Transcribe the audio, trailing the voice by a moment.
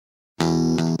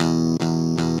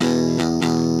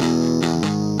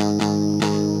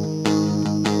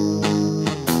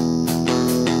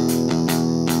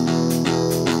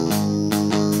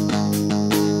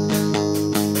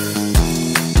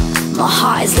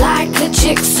like a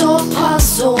jigsaw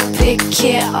puzzle. Pick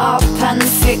it up and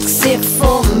fix it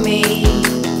for me.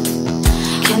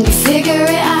 Can you figure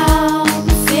it out?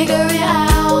 Figure it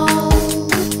out.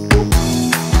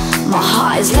 My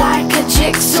heart is like a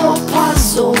jigsaw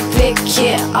puzzle. Pick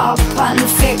it up and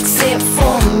fix it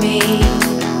for me.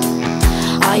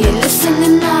 Are you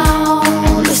listening now?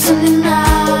 Listening now?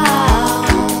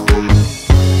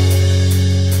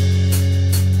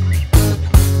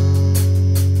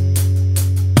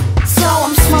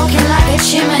 Smoking like a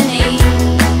chimney,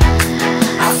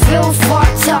 I feel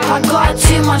fucked up, I got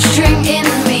too much drink in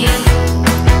me.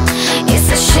 It's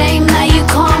a shame that you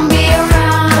can't be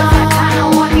around. I kinda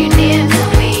want you near to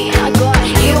me. I got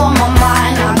you on my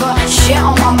mind, I got shit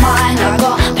on my mind. I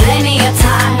got plenty of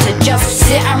time to just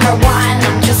sit and rewind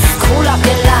and just call up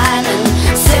your line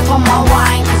and sip on my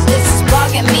wine, cause this is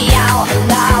bugging me out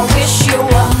and I wish you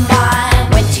were mine.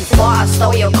 Went too far,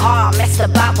 stole your car, messed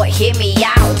about but hear me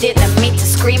out. Didn't mean to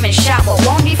scream and shout, but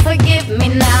won't you forgive me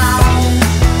now?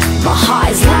 My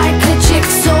heart is like a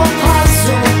jigsaw puzzle.